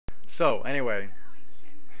So anyway,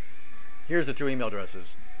 here's the two email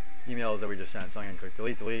addresses, emails that we just sent. So I'm going to click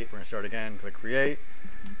delete, delete. We're going to start again. Click create.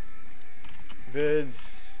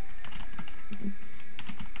 Vids.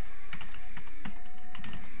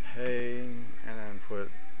 Hey, and then put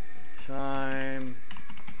time.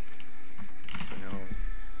 So no.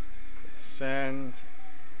 Click send.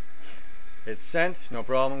 It's sent. No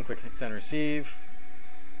problem. Click send receive.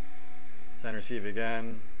 Send receive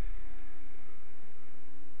again.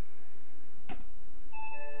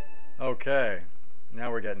 Okay,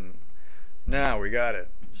 now we got it.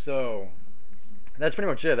 So that's pretty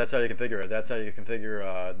much it. That's how you configure it. That's how you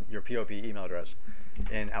configure your POP email address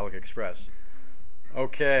in Outlook Express.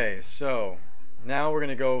 Okay, so now we're going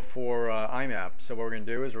to go for IMAP. So what we're going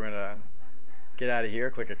to do is we're going to get out of here,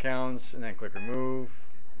 click accounts, and then click remove,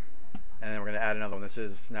 and then we're going to add another one.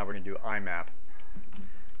 Now we're going to do IMAP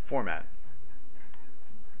format,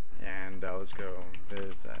 and let's go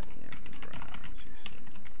vids at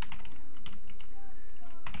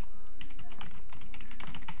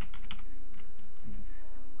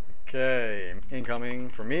Okay, incoming.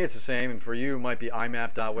 For me, it's the same, and for you, it might be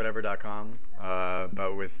imap.whatever.com.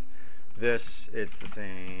 But with this, it's the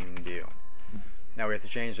same deal. Now we have to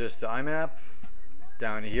change this to IMAP.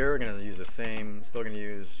 Down here, we're going to use the same. Still going to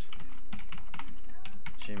use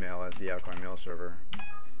Gmail as the outgoing mail server.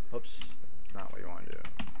 Oops, that's not what you want to do.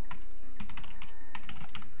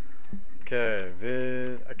 Okay,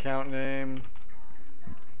 vid account name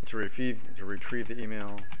to retrieve the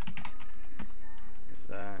email. Is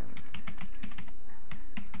that?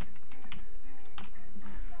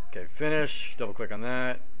 Okay, finish, double click on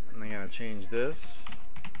that, and I'm going to change this.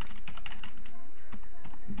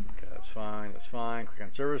 Okay, that's fine, that's fine. Click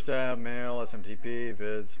on Servers tab, Mail, SMTP,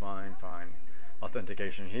 Vids, fine, fine.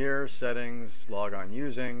 Authentication here, Settings, Log on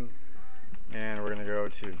Using, and we're going to go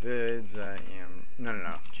to Vids, no,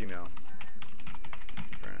 Gmail.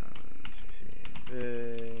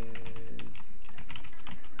 Vids,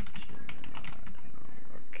 Gmail.com,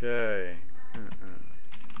 okay.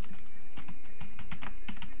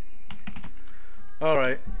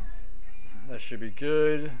 Alright, that should be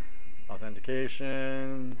good.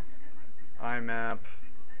 Authentication, IMAP.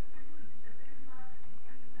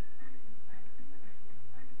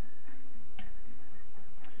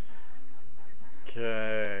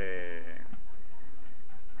 Okay.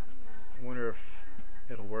 I wonder if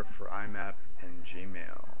it'll work for IMAP and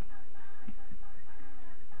Gmail.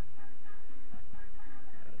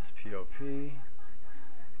 That's POP.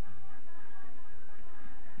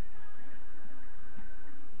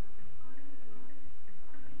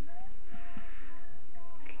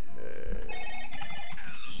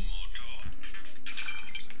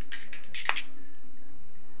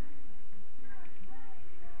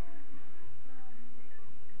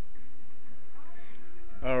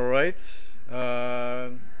 All right.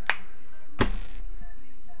 And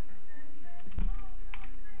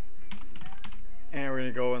we're going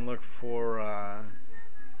to go and look for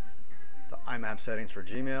the IMAP settings for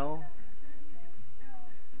Gmail.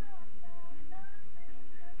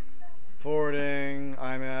 Forwarding,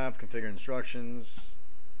 IMAP, configure instructions,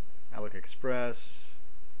 Outlook Express.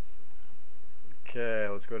 Okay,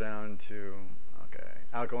 let's go down to,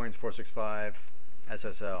 outgoings 465,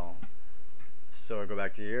 SSL. So I go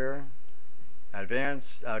back to here,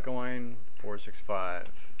 advanced, outgoing, 465.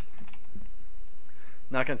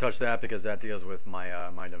 Not going to touch that because that deals with my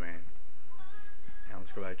my domain. And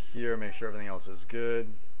let's go back here, make sure everything else is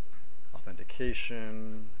good.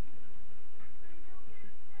 Authentication.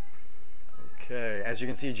 Okay, as you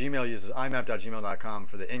can see, Gmail uses imap.gmail.com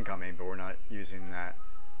for the incoming, but we're not using that.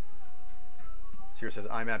 So here it says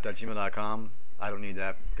imap.gmail.com. I don't need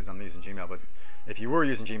that because I'm using Gmail, but if you were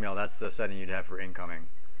using Gmail, that's the setting you'd have for incoming.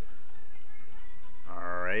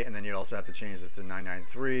 Alright, and then you'd also have to change this to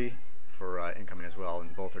 993 for incoming as well,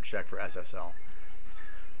 and both are checked for SSL.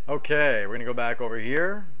 Okay, we're going to go back over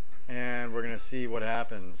here, and we're going to see what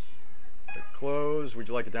happens. Click close. Would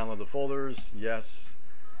you like to download the folders? Yes.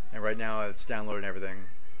 And right now it's downloading everything.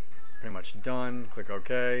 Pretty much done. Click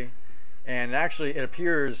OK. And actually it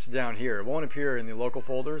appears down here. It won't appear in the local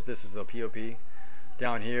folders. This is the POP.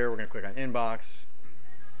 Down here we're going to click on Inbox.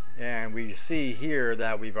 And we see here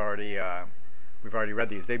that we've already read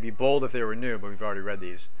these. They'd be bold if they were new, but we've already read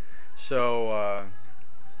these. So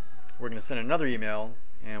we're going to send another email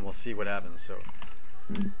and we'll see what happens. So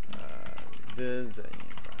viz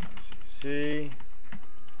cc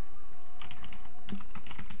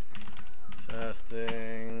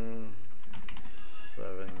testing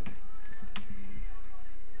 7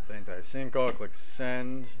 35 click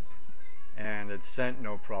send, and it's sent,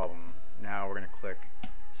 no problem. Now we're going to click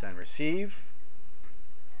send receive,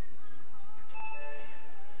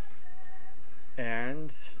 and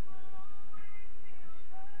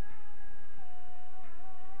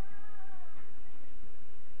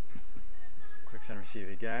click send receive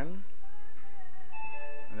again,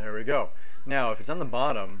 and there we go. Now if it's on the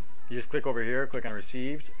bottom, you just click over here, click on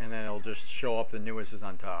received, and then it'll just show up the newest is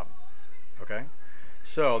on top. Okay,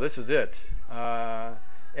 so this is it,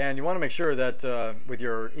 and you want to make sure that with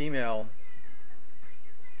your email,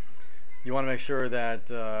 you want to make sure that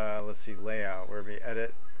let's see, layout, where we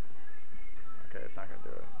edit. Okay, it's not going to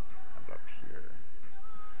do it. How about up here?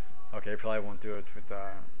 Okay, probably won't do it with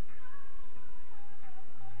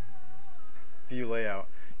view layout.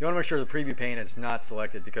 You want to make sure the preview pane is not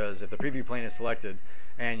selected, because if the preview pane is selected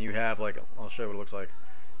and you have, like, I'll show you what it looks like.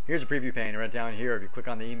 Here's a preview pane right down here. If you click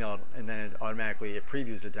on the email, and then it automatically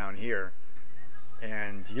previews it down here.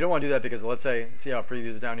 And you don't want to do that because, let's say, see how it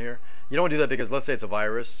previews it down here? You don't want to do that because, let's say it's a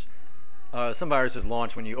virus. Some viruses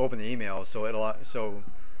launch when you open the email, so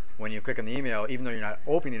when you click on the email, even though you're not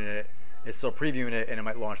opening it, it's still previewing it, and it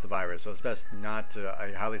might launch the virus. So it's best not to.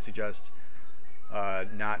 I highly suggest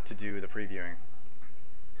not to do the previewing.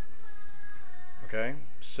 Okay,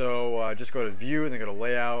 so just go to View, and then go to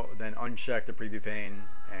Layout, then uncheck the preview pane,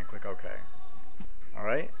 and click OK. All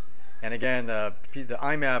right, and again, the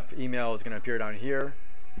IMAP email is going to appear down here,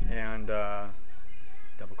 and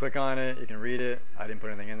double click on it. You can read it. I didn't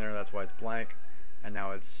put anything in there, that's why it's blank, and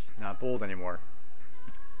now it's not bold anymore.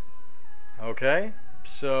 Okay,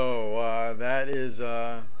 so that is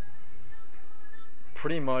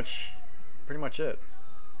pretty much it.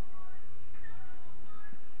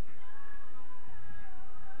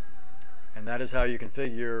 And that is how you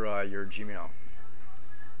configure your Gmail.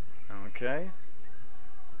 Okay.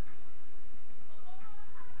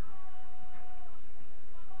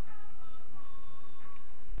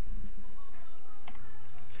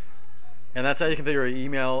 And that's how you configure your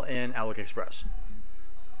email in Outlook Express.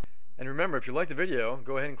 And remember, if you like the video,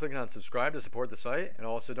 go ahead and click on subscribe to support the site. And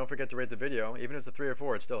also don't forget to rate the video. Even if it's a 3 or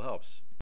 4, it still helps.